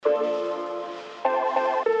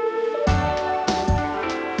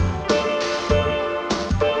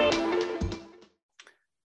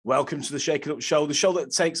Welcome to the Shaking Up Show, the show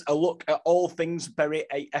that takes a look at all things Bury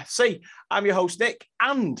AFC. I'm your host, Nick,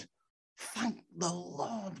 and thank the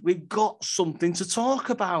Lord, we've got something to talk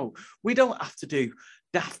about. We don't have to do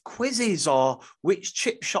daft quizzes or which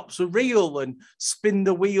chip shops are real and spin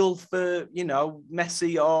the wheel for,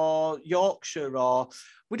 Messi or Yorkshire, or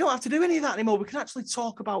we don't have to do any of that anymore. We can actually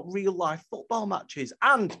talk about real life football matches.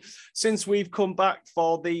 And since we've come back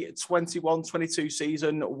for the 21-22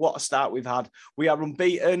 season, what a start we've had. We are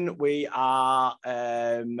unbeaten. We are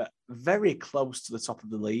very close to the top of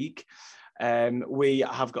the league. We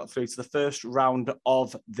have got through to the first round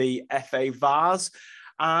of the FA Vars.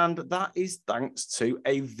 And that is thanks to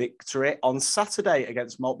a victory on Saturday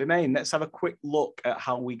against Maltby Main. Let's have a quick look at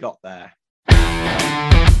how we got there.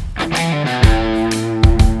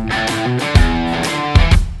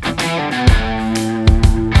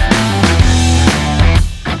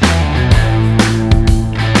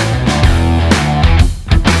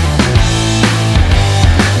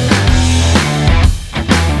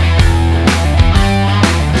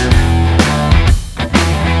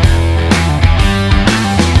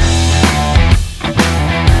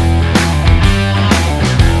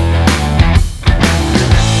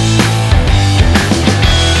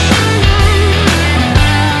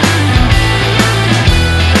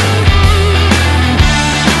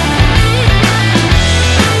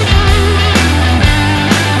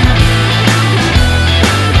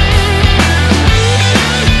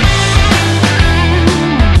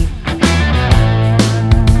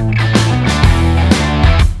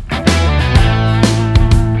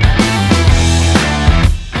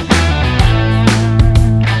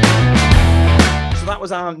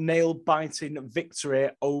 Our nail-biting victory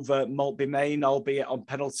over Maltby Main, albeit on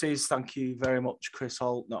penalties. Thank you very much, Chris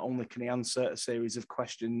Holt. Not only can he answer a series of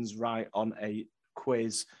questions right on a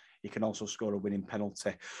quiz, he can also score a winning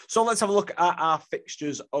penalty. So let's have a look at our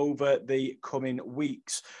fixtures over the coming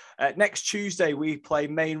weeks. Next Tuesday, we play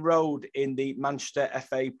Main Road in the Manchester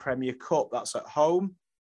FA Premier Cup. That's at home.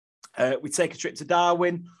 We take a trip to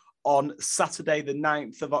Darwin on Saturday, the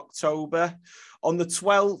 9th of October. On the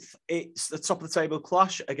 12th, it's the top of the table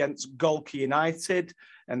clash against Galkey United,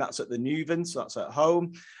 and that's at the Newven, so that's at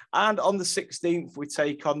home. And on the 16th, we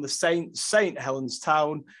take on the St Helens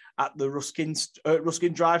Town at the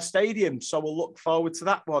Ruskin Drive Stadium. So we'll look forward to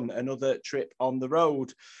that one, another trip on the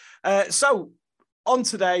road. So on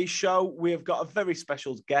today's show, we have got a very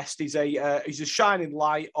special guest. He's a shining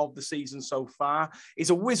light of the season so far.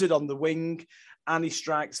 He's a wizard on the wing, and he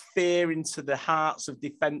strikes fear into the hearts of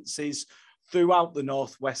defences throughout the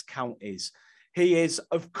Northwest counties. He is,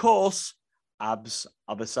 of course, Abs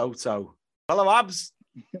Obasoto. Hello, Abs.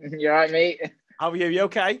 You all right, mate? How are you? You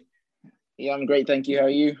okay? Yeah, I'm great, thank you. How are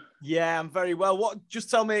you? Yeah, I'm very well. Just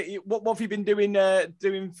tell me, what have you been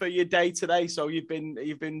doing for your day today? So you've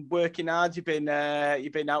been working hard. You've been out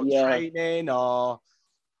training, or?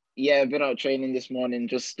 Yeah, I've been out training this morning.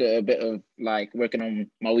 Just a bit of like working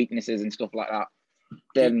on my weaknesses and stuff like that.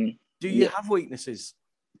 Then, do you have weaknesses?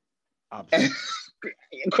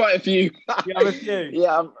 Quite a few. You have a few?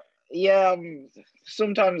 Yeah.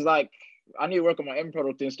 Sometimes like I need to work on my end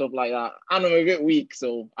product and stuff like that. And I'm a bit weak,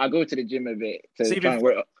 so I go to the gym a bit to try and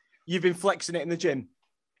work. You've been flexing it in the gym?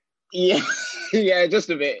 Yeah, yeah, just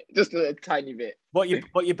a bit, just a tiny bit. What you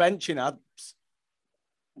benching, Abs?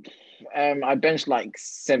 I benched like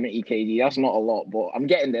 70 kg. That's not a lot, but I'm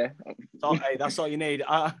getting there. Hey, that's all you need.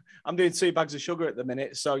 I'm doing 2 bags of sugar at the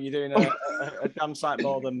minute, so you're doing a damn sight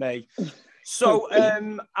more than me. So,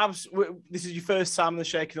 Abs, this is your first time on the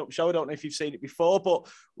Shaking Up Show. I don't know if you've seen it before, but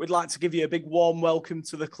we'd like to give you a big warm welcome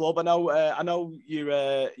to the club. I know you're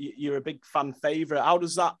a big fan favourite. How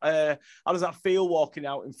does that feel walking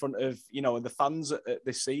out in front of the fans at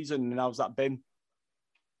this season? And how's that been?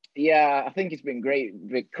 Yeah, I think it's been great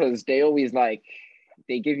because they always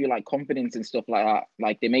they give you like confidence and stuff like that.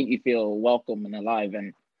 Like they make you feel welcome and alive.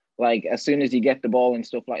 And like as soon as you get the ball and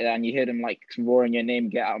stuff like that, and you hear them like roaring your name,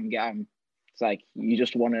 get at them. It's like you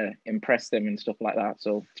just want to impress them and stuff like that.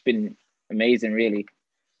 So it's been amazing, really.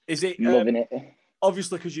 Is it loving it?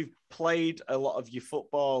 Obviously, because you've played a lot of your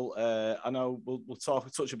football. I know we'll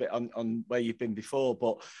touch a bit on where you've been before,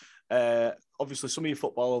 but obviously some of your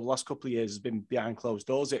football over the last couple of years has been behind closed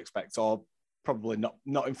doors, I expect, or probably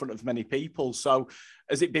not in front of many people. So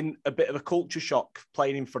has it been a bit of a culture shock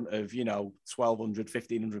playing in front of 1,200,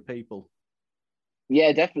 1,500 people?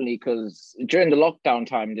 Yeah, definitely, because during the lockdown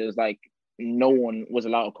time there was like no one was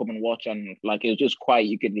allowed to come and watch, and like it was just quiet.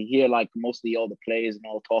 You could hear like mostly all the players and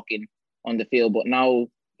all talking on the field, but now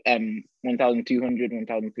 1,200,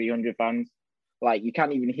 1,300 fans, like you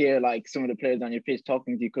can't even hear like some of the players on your pitch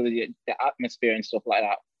talking to you because of the atmosphere and stuff like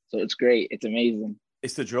that. So it's great. It's amazing.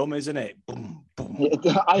 It's the drum, isn't it? Boom, boom.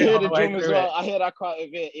 Yeah, I hear All the the way drum as through well. it. I hear that quite a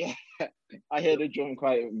bit. Yeah, I hear the drum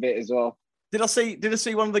quite a bit as well. Did I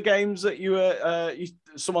see one of the games that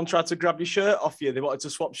someone tried to grab your shirt off you? They wanted to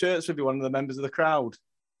swap shirts with you, one of the members of the crowd.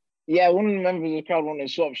 Yeah, one of the members of the crowd wanted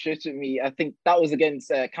to swap shirts with me. I think that was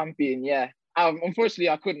against Campion. Yeah. Unfortunately,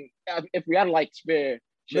 I couldn't. If we had like spare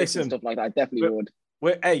shirts and Listen, stuff like that, I definitely would.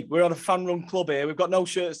 we're on a fan run club here. We've got no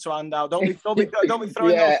shirts to hand out. Don't be throwing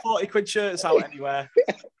those Yeah. 40 quid shirts out anywhere.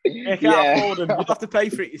 You can't Yeah. afford them. You'd have to pay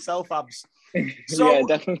for it yourself, Abs. Yeah, So,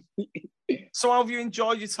 definitely. so how have you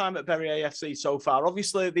enjoyed your time at Bury AFC so far?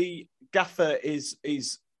 Obviously, the gaffer is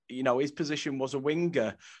his position was a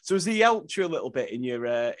winger. So has he helped you a little bit in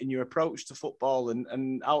your approach to football?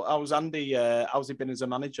 And how's Andy? How's he been as a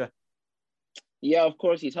manager? Yeah, of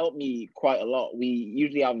course, he's helped me quite a lot. We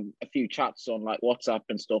usually have a few chats on like WhatsApp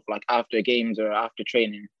and stuff, like after games or after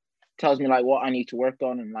training. Tells me like what I need to work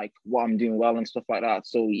on and like what I'm doing well and stuff like that.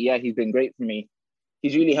 So yeah, he's been great for me.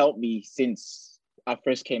 He's really helped me since I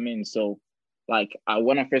first came in. So like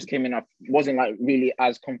when I first came in, I wasn't like really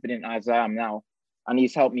as confident as I am now. And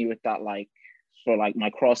he's helped me with that, like for like my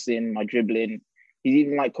crossing, my dribbling. He's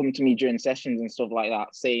even like come to me during sessions and stuff like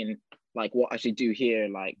that, saying like what I should do here,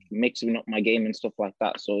 like mixing up my game and stuff like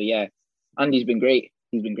that. So yeah, Andy's been great.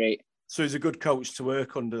 He's been great. So he's a good coach to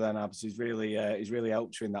work under then, Abs. He's really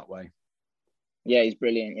helped you in that way. Yeah, he's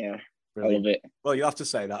brilliant. Yeah, Brilliant. I love it. Well, you'll have to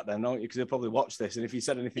say that then, don't you? Because he'll probably watch this, and if you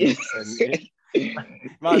said anything different, he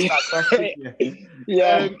might start questioning you.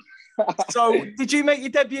 Yeah. So, did you make your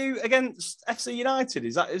debut against FC United?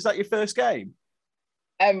 Is that your first game?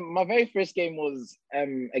 My very first game was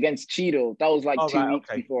against Cheadle. That was like 2 weeks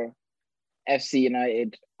before FC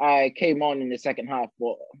United. I came on in the second half,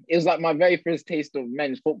 but it was like my very first taste of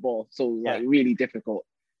men's football, so it was like really difficult.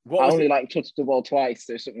 I only like touched the ball twice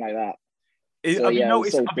or something like that. Have you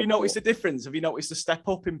noticed a difference? Have you noticed a step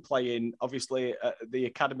up in playing, obviously at the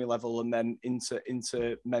academy level and then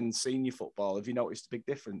into men's senior football? Have you noticed a big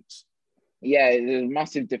difference? Yeah, there's a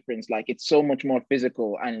massive difference. Like it's so much more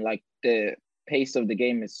physical, and like the pace of the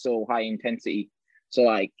game is so high intensity. So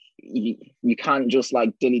like you can't just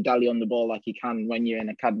like dilly-dally on the ball like you can when you're in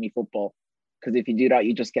academy football. Because if you do that,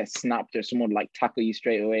 you just get snapped or someone like tackle you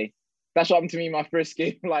straight away. That's what happened to me in my first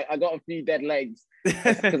game. Like I got a few dead legs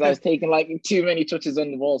because I was taking like too many touches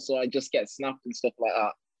on the ball, so I just get snapped and stuff like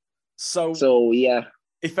that. So yeah.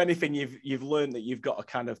 If anything, you've learned that you've got to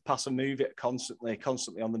kind of pass and move it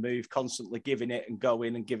constantly on the move, constantly giving it and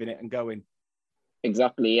going and giving it and going.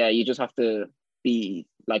 Exactly. Yeah, you just have to be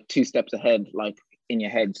like 2 steps ahead, like in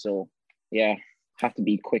your head. So yeah, have to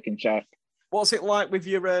be quick and sharp. What's it like with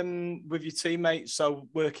your teammates? So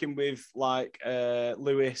working with like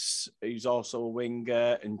Lewis, who's also a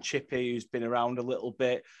winger, and Chippy, who's been around a little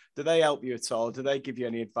bit. Do they help you at all? Do they give you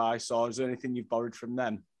any advice, or is there anything you've borrowed from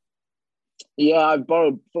them? Yeah, I've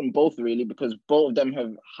borrowed from both really, because both of them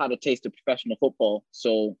have had a taste of professional football.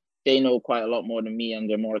 So they know quite a lot more than me and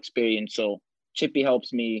they're more experienced. So Chippy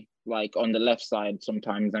helps me like on the left side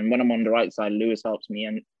sometimes. And when I'm on the right side, Lewis helps me.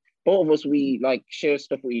 And both of us, we like share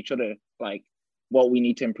stuff with each other, like what we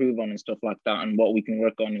need to improve on and stuff like that, and what we can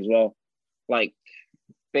work on as well. Like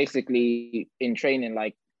basically in training,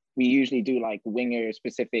 like we usually do like winger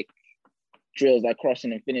specific drills like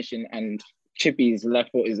crossing and finishing, and Chippy's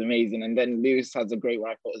left foot is amazing, and then Lewis has a great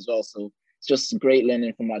right foot as well. So it's just great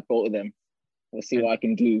learning from like both of them. We'll see what I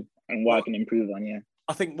can do and what I can improve on. Yeah,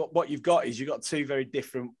 I think what you've got is you've got two very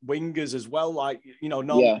different wingers as well. Like,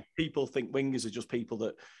 normally people think wingers are just people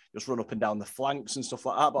that just run up and down the flanks and stuff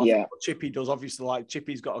like that. But I think what Chippy does, obviously, like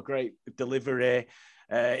Chippy's got a great delivery.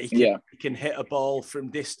 He can hit a ball from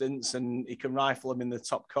distance and he can rifle them in the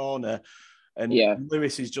top corner. And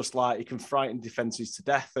Lewis is just like, he can frighten defenses to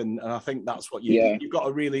death. And I think that's what you've got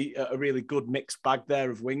a really good mixed bag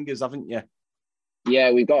there of wingers, haven't you?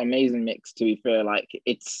 Yeah, we've got an amazing mix, to be fair. Like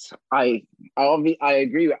I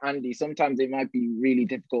agree with Andy. Sometimes it might be really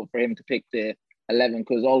difficult for him to pick the 11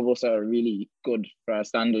 because all of us are really good for our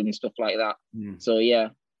standard and stuff like that. So yeah.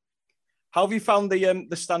 How have you found the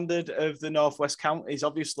standard of the Northwest counties?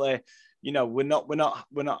 Obviously, we're not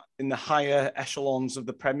in the higher echelons of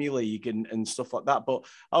the Premier League and stuff like that. But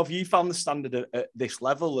how have you found the standard at this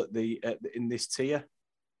level in this tier?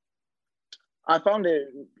 I found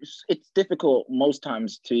it's difficult most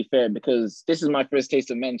times, to be fair, because this is my first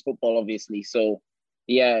taste of men's football, obviously. So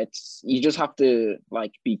yeah, you just have to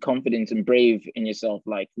like be confident and brave in yourself,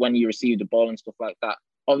 like when you receive the ball and stuff like that.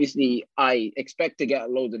 Obviously, I expect to get a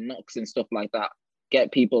load of knocks and stuff like that,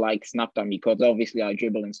 get people like snapped at me because obviously I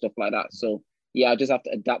dribble and stuff like that. So yeah, I just have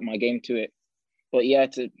to adapt my game to it. But yeah,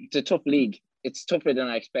 it's a tough league. It's tougher than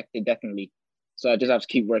I expected, definitely. So I just have to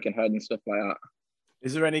keep working hard and stuff like that.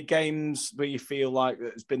 Is there any games where you feel like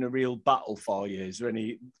it's been a real battle for you? Is there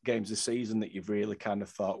any games this season that you've really kind of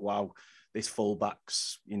thought, wow, this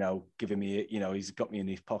fullback's, giving me, he's got me in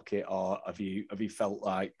his pocket? Or have you felt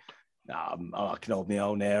like, nah, I can hold my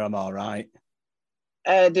own here, I'm all right?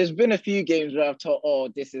 There's been a few games where I've thought, oh,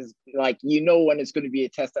 this is like, when it's going to be a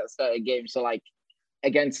test at the start of the game. So like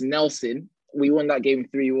against Nelson, we won that game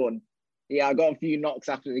 3-1. Yeah, I got a few knocks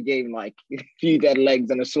after the game, like a few dead legs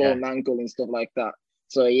and a swollen ankle and stuff like that.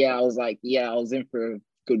 So yeah, I was like, I was in for a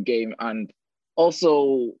good game. And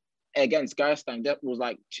also against Garstein, that was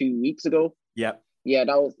like 2 weeks ago. Yeah. Yeah,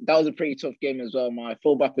 that was a pretty tough game as well. My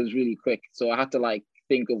fullback was really quick. So I had to like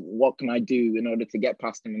think of what can I do in order to get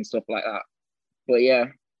past him and stuff like that. But yeah.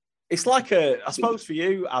 It's like I suppose for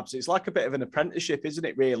you, Abs, it's like a bit of an apprenticeship, isn't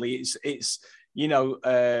it, really? It's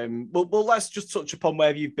well, let's just touch upon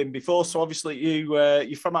where you've been before. So obviously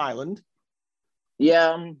you're from Ireland.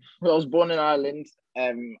 Yeah, I was born in Ireland.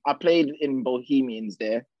 I played in Bohemians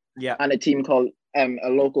there. Yeah. And a team called a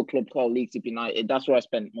local club called Leeds United. That's where I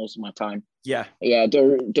spent most of my time. Yeah. Yeah,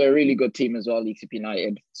 they're a really good team as well, Leeds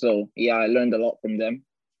United. So yeah, I learned a lot from them.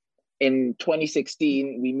 In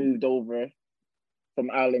 2016, we moved over from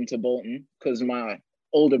Ireland to Bolton because my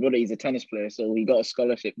older brother is a tennis player, so he got a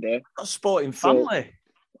scholarship there. A sporting family.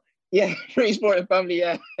 So, yeah, pretty sporting family.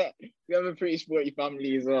 Yeah, we have a pretty sporty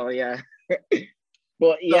family as well. Yeah,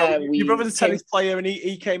 but yeah, so your brother's a tennis player, and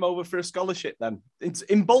he came over for a scholarship. Then it's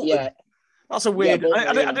in Bolton. Yeah, that's a weird.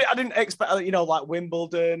 I didn't expect like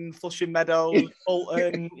Wimbledon, Flushing Meadows,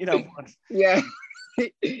 Bolton. Yeah,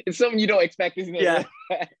 it's something you don't expect, isn't it? Yeah.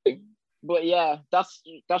 But yeah, that's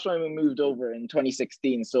when we moved over in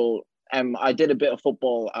 2016. So I did a bit of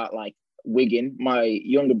football at like Wigan. My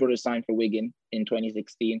younger brother signed for Wigan in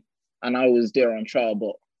 2016, and I was there on trial,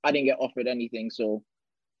 but I didn't get offered anything. So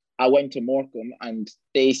I went to Morecambe, and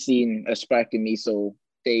they seen a spark in me. So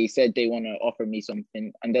they said they want to offer me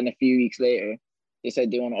something, and then a few weeks later, they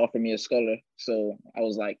said they want to offer me a scholar. So I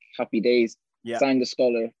was like, happy days. Yeah. Signed the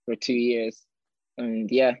scholar for 2 years, and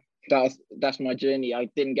yeah, that's my journey. I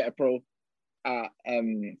didn't get a pro at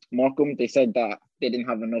Morecambe. They said that they didn't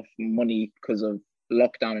have enough money because of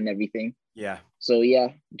lockdown and everything. Yeah. So yeah,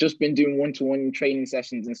 just been doing one-to-one training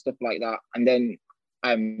sessions and stuff like that. And then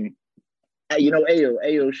Ayo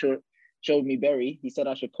showed me Berry. He said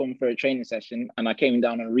I should come for a training session, and I came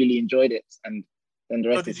down and really enjoyed it. And then the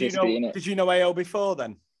rest is history, innit? Did you know Ayo before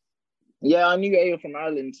then? Yeah, I knew Ayo from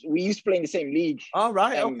Ireland. We used to play in the same league. Oh,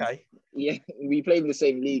 right, okay. Yeah, we played in the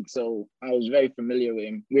same league, so I was very familiar with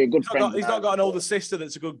him. We're good friends. He's not got an older sister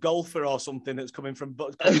that's a good golfer or something that's coming from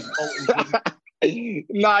Bolton.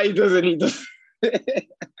 Nah, he doesn't. He doesn't.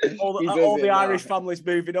 all the Irish families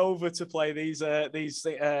moving over to play these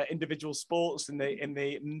individual sports in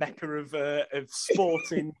the mecca of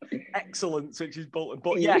sporting excellence, which is Bolton.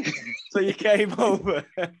 But yeah, so you came over.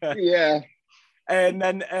 Yeah. And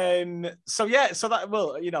then,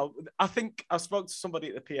 I think I spoke to somebody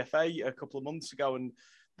at the PFA a couple of months ago, and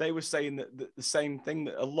they were saying that the same thing,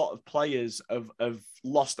 that a lot of players have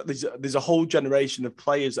lost. There's a whole generation of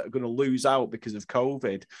players that are going to lose out because of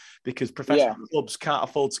COVID, because professional clubs can't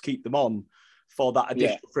afford to keep them on for that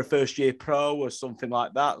addition for a first year pro or something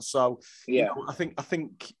like that. So, I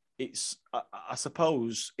think it's, I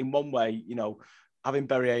suppose in one way, having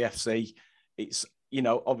Bury AFC, it's,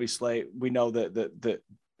 obviously we know that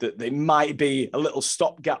there might be a little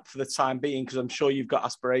stopgap for the time being, because I'm sure you've got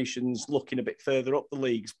aspirations looking a bit further up the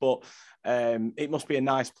leagues, but it must be a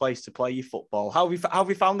nice place to play your football. How have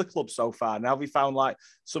you found the club so far? And how have you found like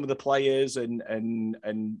some of the players and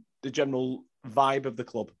the general vibe of the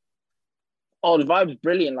club? Oh, the vibe's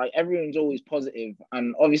brilliant. Like everyone's always positive,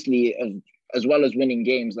 and obviously as well as winning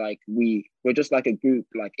games, like we're just like a group,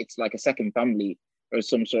 like it's like a second family or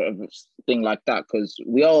some sort of thing like that, because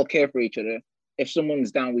we all care for each other. If someone's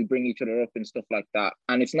down, we bring each other up and stuff like that.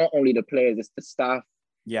 And it's not only the players, it's the staff,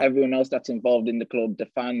 everyone else that's involved in the club, the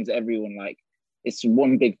fans, everyone. Like it's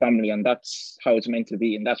one big family, and that's how it's meant to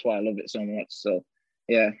be, and that's why I love it so much. So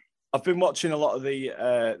yeah, I've been watching a lot of the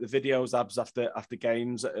videos, Abs, after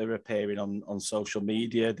games that are appearing on social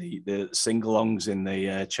media, the sing-alongs in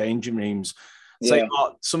the changing rooms. So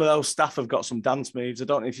some of those staff have got some dance moves. I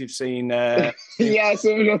don't know if you've seen. Yeah,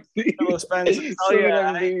 some of them do. Spencer,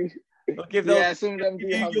 give those. Some of them do.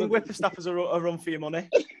 You'll whip the staffers a run for your money.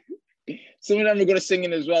 Some of them are good at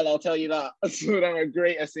singing as well. I'll tell you that. Some of them are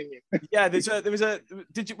great at singing. Yeah,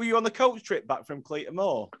 were you on the coach trip back from Cleaton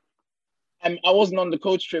Moor? I wasn't on the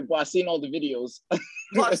coach trip, but I've seen all the videos.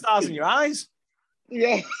 Like stars in your eyes.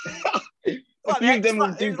 Yeah. A few of them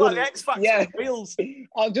would do good. Like X Factor reels.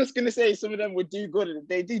 I was just gonna say some of them would do good.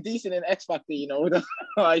 They do decent in X Factor, That's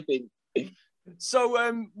what I think.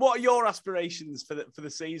 So, what are your aspirations for the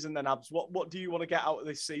season then, Abs? What do you want to get out of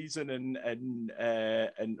this season, and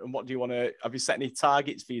what do you want to? Have you set any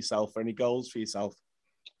targets for yourself or any goals for yourself?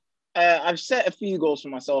 I've set a few goals for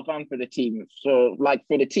myself and for the team. So, like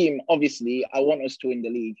for the team, obviously, I want us to win the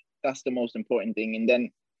league. That's the most important thing. And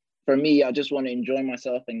then for me, I just want to enjoy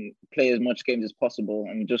myself and play as much games as possible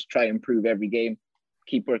and just try to improve every game,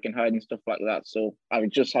 keep working hard and stuff like that. So I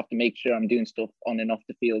would just have to make sure I'm doing stuff on and off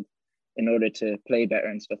the field in order to play better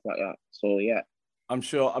and stuff like that. So yeah. I'm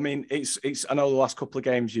sure. I mean, it's. I know the last couple of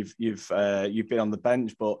games you've been on the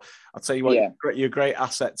bench, but I'll tell you what, Yeah. you're a great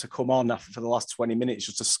asset to come on after for the last 20 minutes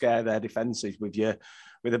just to scare their defences with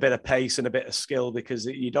a bit of pace and a bit of skill, because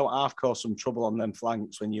you don't half cause some trouble on them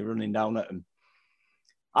flanks when you're running down at them.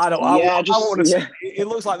 I don't. Yeah, I want to see. It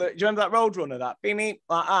looks like do you remember that Roadrunner, that beep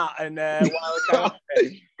like that, and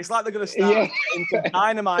it's like they're going to start getting some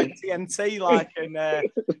dynamite TNT, like and.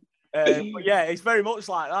 But yeah, it's very much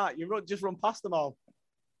like that. Just run past them all.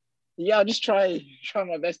 Yeah, I'll just try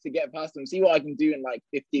my best to get past them, see what I can do in like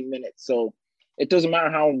 15 minutes. So it doesn't matter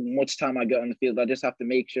how much time I get on the field. I just have to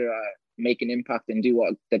make sure I make an impact and do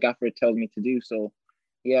what the gaffer tells me to do. So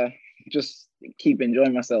yeah, just keep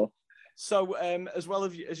enjoying myself. So as well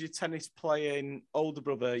as your tennis playing older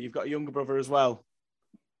brother, you've got a younger brother as well.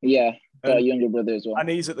 Yeah, got a younger brother as well. And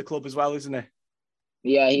he's at the club as well, isn't he?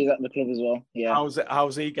 Yeah, he's at the club as well. Yeah.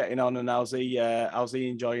 How's he getting on, and how's he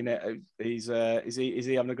enjoying it? Is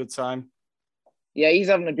he having a good time? Yeah, he's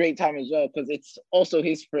having a great time as well, because it's also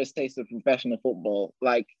his first taste of professional football.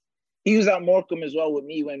 Like, he was at Morecambe as well with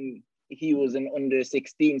me when he was in under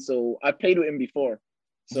 16. So I played with him before.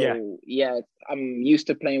 So yeah, I'm used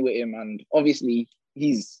to playing with him, and obviously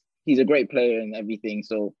he's a great player and everything.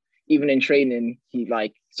 So even in training,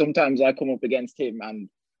 sometimes I come up against him, and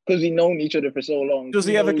because we've known each other for so long. Does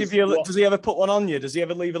he ever does he ever put one on you? Does he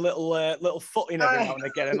ever leave a little foot in every now and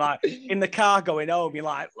again, and like in the car going home, you're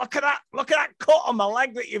like, look at that cut on my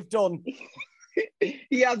leg that you've done.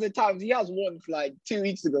 He has at times. He has once, like 2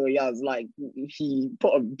 weeks ago. He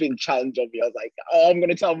put a big challenge on me. I was like, oh, I'm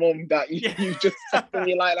gonna tell Mum that you just said to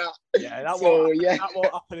me like that. Yeah, that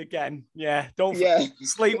won't happen again. Yeah, don't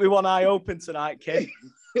sleep with one eye open tonight, kid.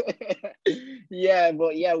 Yeah,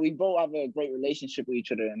 but yeah, we both have a great relationship with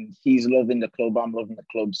each other, and he's loving the club, I'm loving the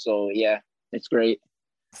club. So yeah, it's great.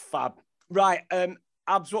 Fab. Right,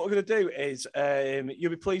 Abs, what we're going to do is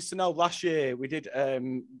you'll be pleased to know last year we did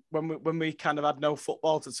when we kind of had no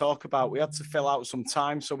football to talk about, we had to fill out some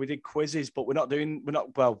time, so we did quizzes, but we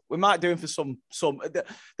might do them for some.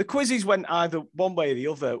 The quizzes went either one way or the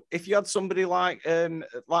other. If you had somebody like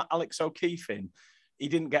Alex O'Keefe in, he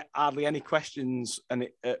didn't get hardly any questions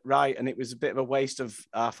right, and it was a bit of a waste of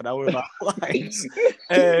half an hour of our lives.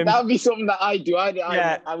 That would be something that I do.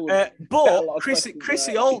 I would. But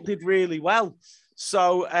Chrissy Holt did really well.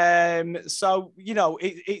 So, you know,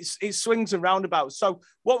 it swings and roundabouts. So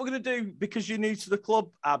what we're going to do, because you're new to the club,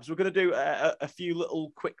 Abs, we're going to do a few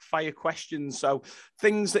little quick fire questions. So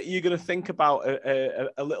things that you're going to think about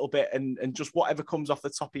a little bit, and just whatever comes off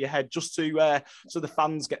the top of your head, just to so the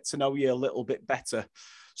fans get to know you a little bit better.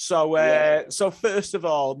 So, so first of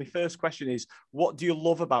all, my first question is, what do you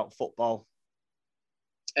love about football?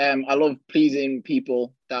 I love pleasing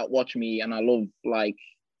people that watch me, and I love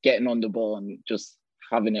getting on the ball and just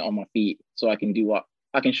having it on my feet so I can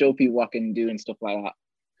show people what I can do and stuff like that.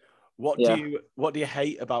 What do you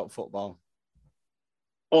hate about football?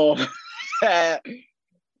 Oh, I'd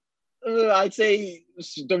say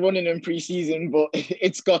the running in pre-season, but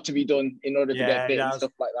it's got to be done in order to get fit and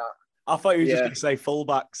stuff like that. I thought you were just going to say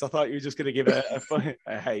fullbacks. I thought you were just going to give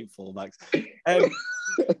I hate fullbacks.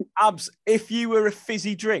 Abs, if you were a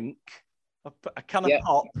fizzy drink, a can of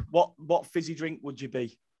pop, what fizzy drink would you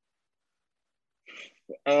be?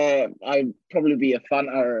 I'd probably be a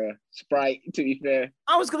Fanta or a Sprite, to be fair.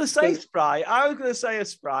 I was going to say Sprite. I was going to say a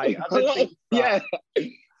Sprite. Yeah.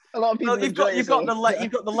 A lot of people. Well, you've got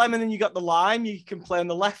the lemon and you got the lime. You can play on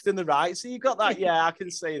the left and the right. So you got that. Yeah, I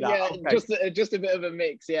can see that. Yeah, okay. just a bit of a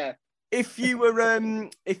mix. Yeah. If you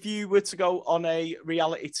were to go on a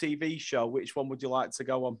reality TV show, which one would you like to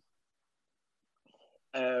go on?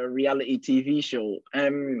 A reality TV show.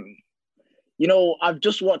 You know, I've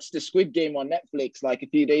just watched the Squid Game on Netflix like a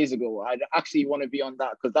few days ago. I'd actually want to be on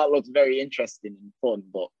that because that looks very interesting and fun.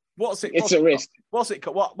 But it's a risk. What's it?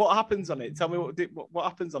 What happens on it? Tell me what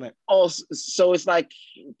happens on it. Oh, so it's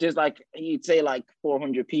there's you'd say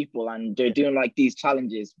 400 people, and they're doing these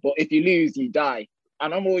challenges. But if you lose, you die.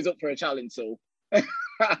 And I'm always up for a challenge. So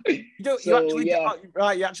you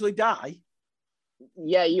actually die.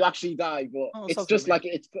 Yeah, you actually die, but it's just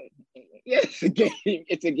it's a game.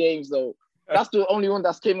 It's a game. So That's the only one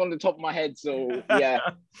that came on the top of my head. So yeah.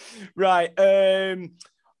 Right.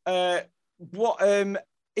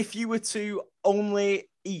 If you were to only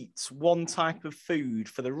eat one type of food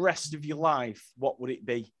for the rest of your life, what would it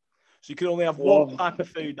be? So you could only have one type of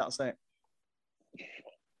food. That's it.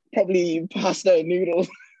 Probably pasta and noodles.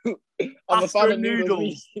 I'm a fan of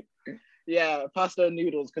noodles. Yeah, pasta and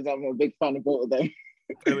noodles because I'm a big fan of both of them.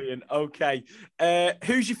 Brilliant. Okay.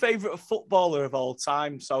 Who's your favourite footballer of all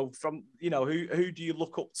time? So from who do you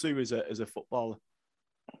look up to as a footballer?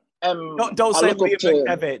 Don't say Liam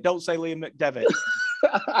McDevitt. Don't say Liam McDevitt.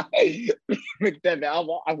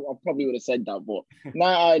 McDevitt. I probably would have said that, but no,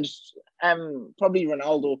 I just probably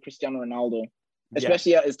Cristiano Ronaldo.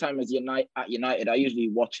 Especially at his time at United, I usually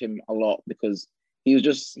watch him a lot because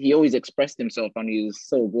he always expressed himself and he was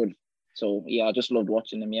so good. So yeah, I just loved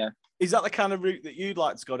watching him. Yeah. Is that the kind of route that you'd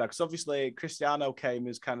like to go down? Because obviously Cristiano came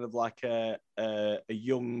as kind of like a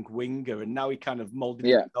young winger, and now he kind of molded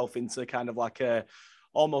himself into kind of like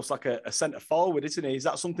almost like a centre forward, isn't he? Is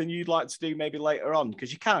that something you'd like to do maybe later on?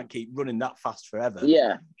 Because you can't keep running that fast forever.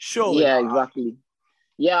 Yeah. Surely. Yeah, exactly.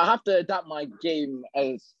 Yeah, I have to adapt my game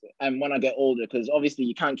as when I get older, because obviously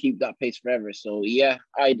you can't keep that pace forever. So yeah,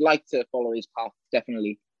 I'd like to follow his path,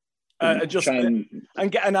 definitely. And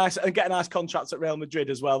get a nice contract at Real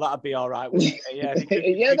Madrid as well. That'd be all right. Yeah, if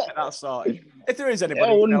you could get that sorted. If there is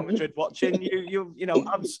anybody at Real Madrid watching, you know,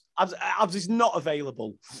 Abs is not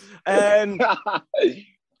available.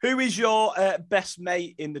 Who is your best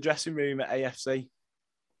mate in the dressing room at AFC?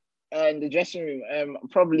 In the dressing room,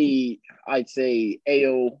 probably I'd say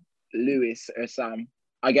AO, Lewis, or Sam.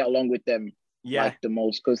 I get along with them like the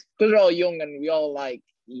most because we're all young and we all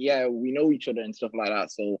we know each other and stuff like that.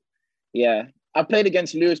 So yeah, I played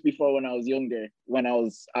against Lewis before when I was younger, when I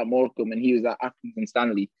was at Morecambe and he was at Accrington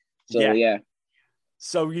Stanley. So yeah.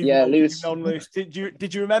 So you've known Lewis. Did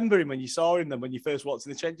you remember him when you saw him then when you first walked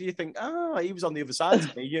in the chain? Do you think, he was on the other side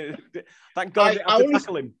of me? Thank God I had to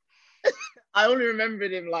tackle him. I only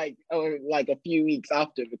remembered him like a few weeks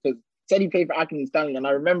after because said he played for Accrington Stanley, and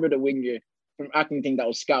I remember the winger from Accrington that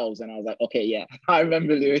was Scouse, and I was like, okay, yeah, I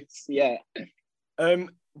remember Lewis. Yeah.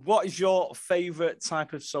 What is your favourite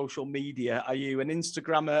type of social media? Are you an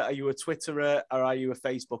Instagrammer? Are you a Twitterer? Or are you a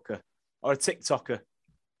Facebooker or a TikToker?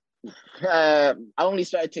 I only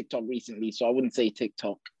started TikTok recently, so I wouldn't say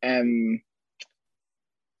TikTok.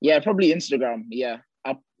 Yeah, probably Instagram. Yeah.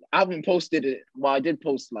 I haven't posted it. Well, I did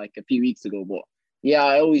post like a few weeks ago, but yeah,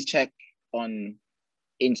 I always check on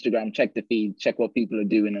Instagram, check the feed, check what people are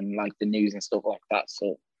doing and like the news and stuff like that.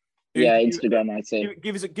 So yeah, Instagram, I'd say.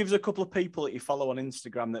 Give us a couple of people that you follow on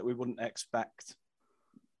Instagram that we wouldn't expect.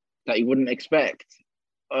 That you wouldn't expect?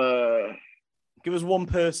 Give us one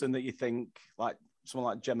person that you think, like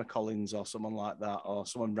someone like Gemma Collins or someone like that, or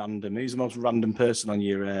someone random. Who's the most random person on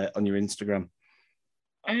your Instagram?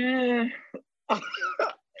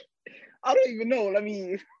 I don't even know. Let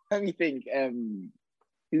me think.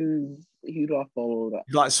 Who do I follow? That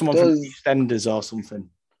like someone from EastEnders or something.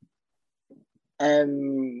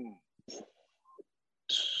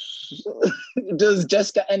 Does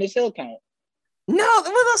Jessica Ennis Hill count? No,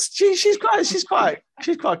 well, she's quite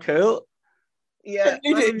cool. Yeah.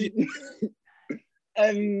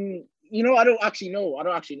 I don't actually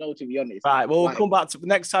know to be honest. Right. Well, we'll come back to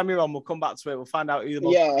next time you're on. We'll come back to it. We'll find out who the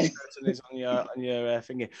most person is on your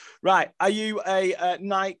thingy. Right. Are you a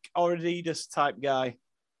Nike or Adidas type guy?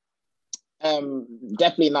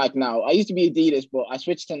 Definitely Nike now. I used to be Adidas, but I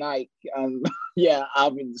switched to Nike. I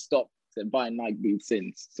haven't stopped buying Nike boots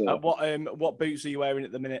since. So what boots are you wearing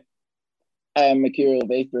at the minute? Mercurial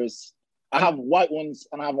Vapors. I have white ones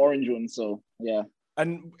and I have orange ones. So yeah.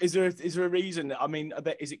 And is there a reason? I mean,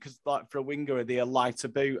 is it because like for a winger, are they a lighter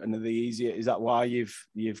boot and are they easier? Is that why you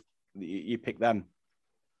picked them?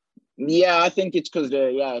 Yeah, I think it's because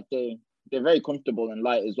they're very comfortable and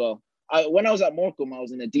light as well. When I was at Morecambe, I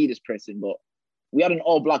was in Adidas pressing, but we had an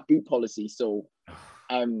all black boot policy, so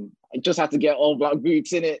I just had to get all black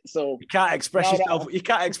boots in it. So you can't express yourself. You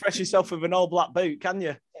can't express yourself with an all black boot, can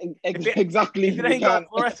you? Exactly. If it ain't got a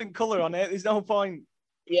fluorescent colour on it, there's no point.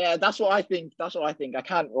 Yeah, that's what I think. I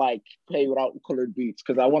can't like play without coloured boots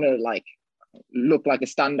because I want to like look like a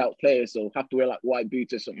standout player. So have to wear like white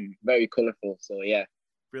boots or something very colourful. So yeah.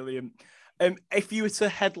 Brilliant. If you were to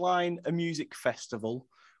headline a music festival,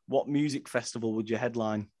 what music festival would you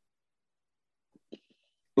headline?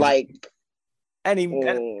 Like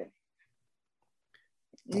Glastonbury.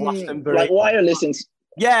 Like Wireless.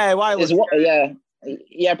 Yeah, Wireless.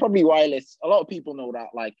 Yeah, probably Wireless. A lot of people know that.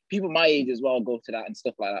 Like people my age as well go to that and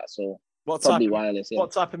stuff like that. So Wireless. Yeah.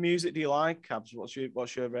 What type of music do you like, Cabs? What's your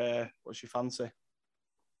fancy?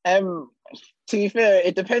 Um, to be fair,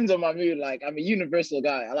 it depends on my mood. Like, I'm a universal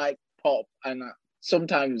guy. I like pop, and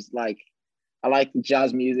sometimes like I like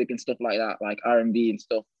jazz music and stuff like that, like R&B and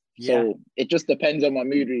stuff. Yeah. So it just depends on my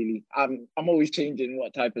mood, really. I'm always changing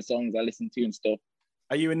what type of songs I listen to and stuff.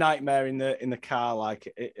 Are you a nightmare in the car?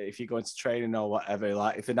 Like if you're going to training or whatever,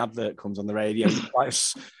 like if an advert comes on the radio, you're like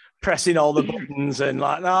pressing all the buttons and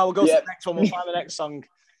like, no, we'll go to Yeah, the next one. We'll find the next song.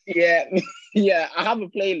 yeah, yeah. I have a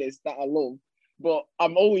playlist that I love, but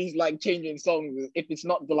I'm always like changing songs. If it's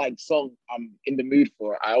not the like song I'm in the mood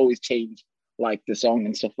for, I always change like the song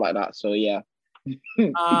and stuff like that. So yeah.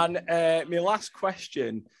 And my last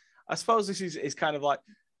question, I suppose this is kind of like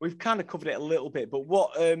we've kind of covered it a little bit, but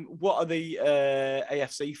what are the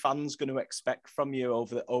AFC fans going to expect from you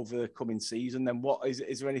over the coming season? Then what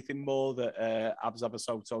is there anything more that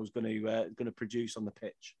Obasoto is going to produce on the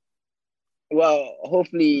pitch? Well,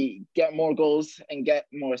 hopefully get more goals and get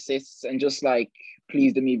more assists and just like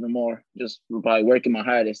please them even more, just by working my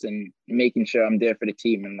hardest and making sure I'm there for the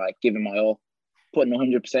team and like giving my all, putting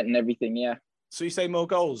 100% in everything. Yeah. So you say more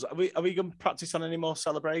goals. Are we going to practice on any more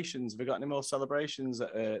celebrations? Have we got any more celebrations?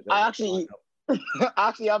 That I actually,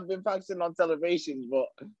 I've been practicing on celebrations, but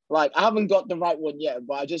like I haven't got the right one yet.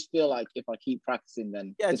 But I just feel like if I keep practicing,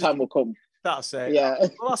 then the time will come. That's it. Yeah.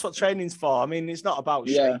 Well, that's what training's for. I mean, it's not about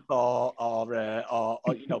shape or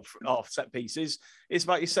or set pieces. It's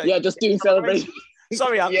about you say. Yeah, just doing celebrations.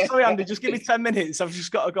 Sorry, Andy. Just give me 10 minutes. I've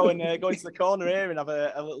just got to go into the corner here and have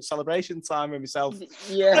a little celebration time with myself.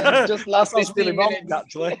 Yeah, just last 15 minutes.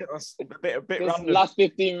 Actually, that's a bit random. Last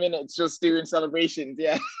 15 minutes, just doing celebrations.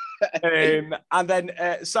 Yeah. And then,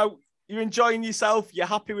 so you're enjoying yourself. You're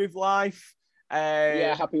happy with life.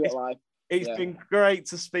 Yeah, happy with life. It's been great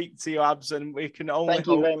to speak to you, Abs, and we can only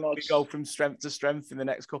hope we go from strength to strength in the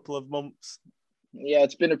next couple of months. Yeah,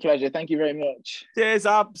 it's been a pleasure. Thank you very much. Cheers,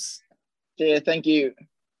 Abs. Cheers, thank you.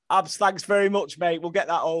 Abs, thanks very much, mate. We'll get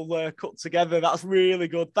that all cut together. That's really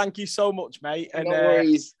good. Thank you so much, mate. And, no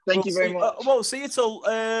worries. Thank you very much. We'll see you till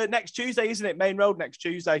next Tuesday, isn't it? Main Road next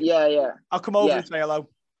Tuesday. Yeah. I'll come over and say hello.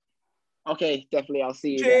 Okay, definitely. I'll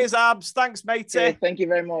see you. Cheers, then. Abs. Thanks, mate. Cheers, thank you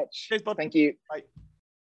very much. Cheers, bud. Thank you. Bye.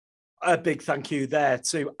 A big thank you there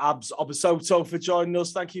to Abs Obasoto for joining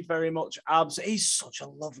us. Thank you very much, Abs. He's such a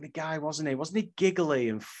lovely guy, wasn't he? Wasn't he giggly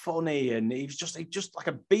and funny? And he was just like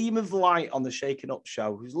a beam of light on the Shaken Up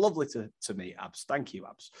show. He was lovely to meet, Abs. Thank you,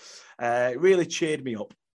 Abs. It really cheered me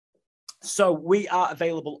up. So we are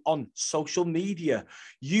available on social media.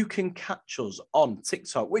 You can catch us on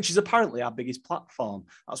TikTok, which is apparently our biggest platform.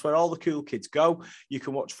 That's where all the cool kids go. You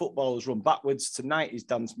can watch footballers run backwards to 90s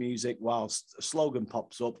dance music whilst a slogan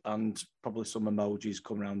pops up and probably some emojis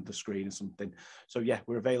come around the screen or something. So yeah,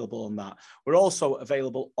 we're available on that. We're also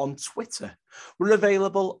available on Twitter. We're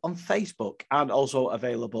available on Facebook and also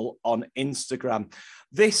available on Instagram.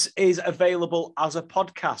 This is available as a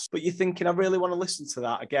podcast, but you're thinking, I really want to listen to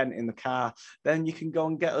that again in the car, then you can go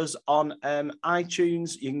and get us on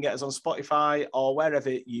iTunes, you can get us on Spotify or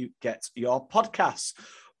wherever you get your podcasts.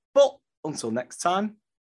 But until next time,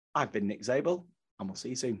 I've been Nick Zabel and we'll see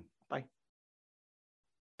you soon. Bye.